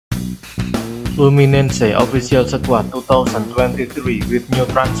Fluminense Official Squad 2023 with new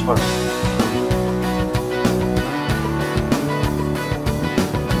transfer.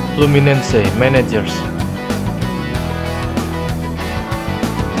 Fluminense managers: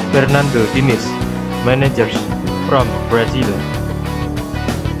 Fernando Diniz, managers from Brazil.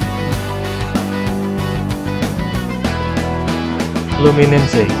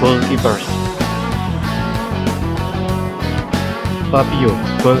 Fluminense goalkeepers: Fábio,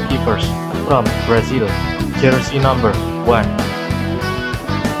 goalkeepers from Brazil, jersey number 1.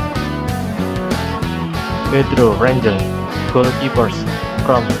 Pedro, Rangel, goalkeepers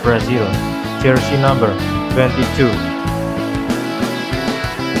from Brazil, jersey number 22.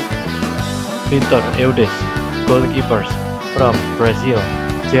 Vitor, goalkeepers from Brazil,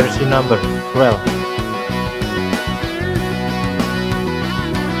 jersey number 12.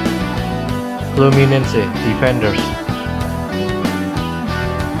 Fluminense defenders: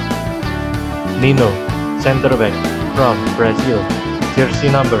 Nino, center back from Brazil,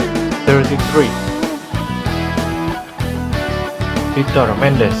 jersey number 33. Vitor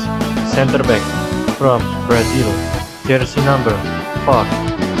Mendes, center back from Brazil, jersey number 4.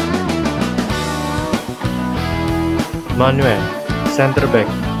 Manuel, center back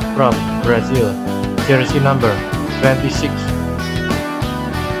from Brazil, jersey number 26.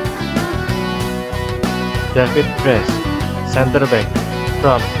 David Bres, center back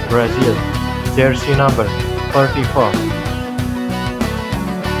from Brazil, jersey number 44.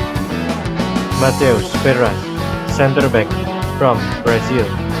 Mateus Peras, center back from Brazil,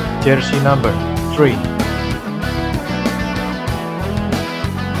 jersey number 3.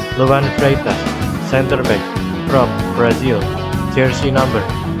 Luan Freitas, center back from Brazil, jersey number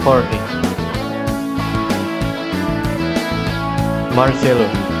 40. Marcelo,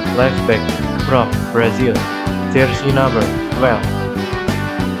 left back from Brazil, jersey number 12.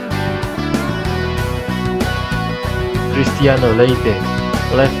 Cristiano Leite,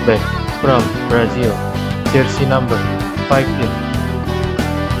 left back from Brazil, jersey number 15.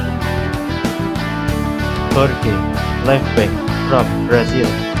 Jorge, left back from Brazil,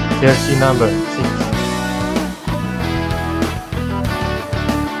 jersey number 6.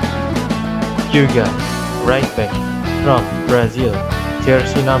 Guga, right back from Brazil,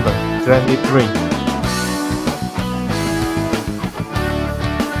 jersey number 23.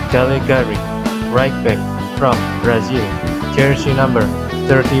 Calegari, right back from Brazil, jersey number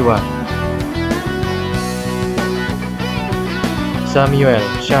 31. Samuel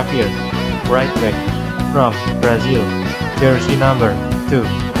Xavier, right back from Brazil, jersey number 2.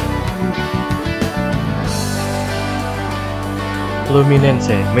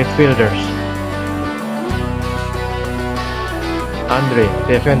 Fluminense midfielders: Andre,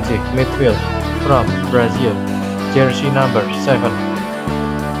 defensive midfield from Brazil, jersey number 7.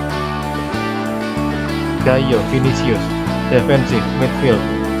 Gaio Vinicius, defensive midfield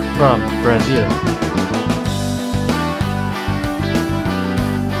from Brazil.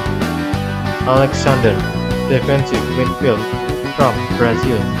 Alexander, defensive midfield from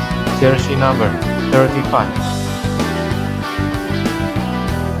Brazil, jersey number 35.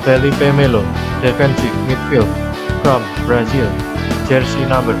 Felipe Melo, defensive midfield from Brazil, jersey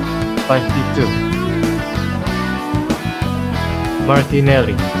number 52.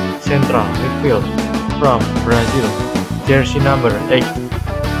 Martinelli, central midfield from Brazil, jersey number 8.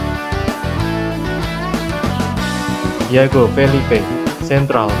 Thiago Felipe,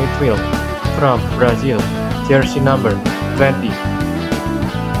 central midfield from Brazil, jersey number 20.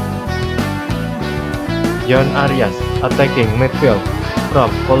 John Arias, attacking midfield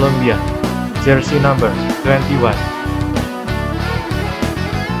from Colombia, jersey number 21.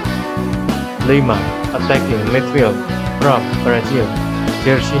 Lima, attacking midfield from Brazil,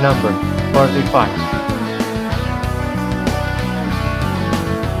 jersey number 45.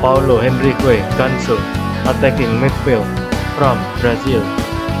 Paulo Henrique Ganso, attacking midfield from Brazil,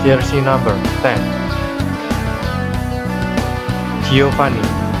 jersey number 10. Giovanni,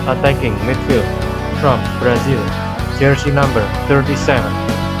 attacking midfield from Brazil, jersey number 37.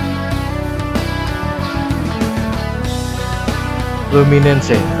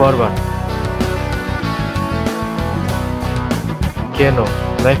 Fluminense forward: Keno,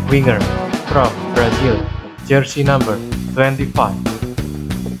 left winger from Brazil, jersey number 25.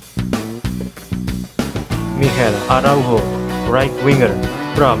 Miguel Araujo, right winger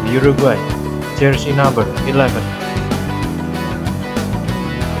from Uruguay, jersey number 11.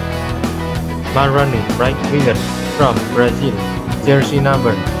 Marrony, right winger from Brazil, jersey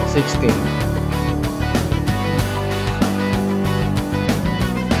number 16.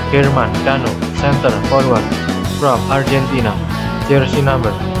 German Keno, center forward from Argentina, jersey number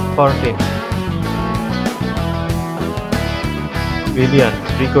 14. William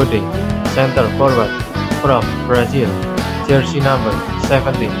Rigode, center forward, from Brazil, jersey number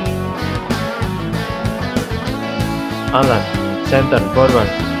 17. Alan, center forward,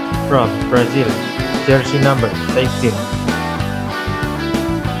 from Brazil, jersey number 18.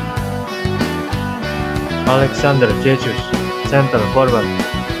 Alexander Jesus, center forward,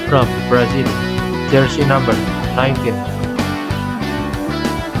 from Brazil, jersey number 19.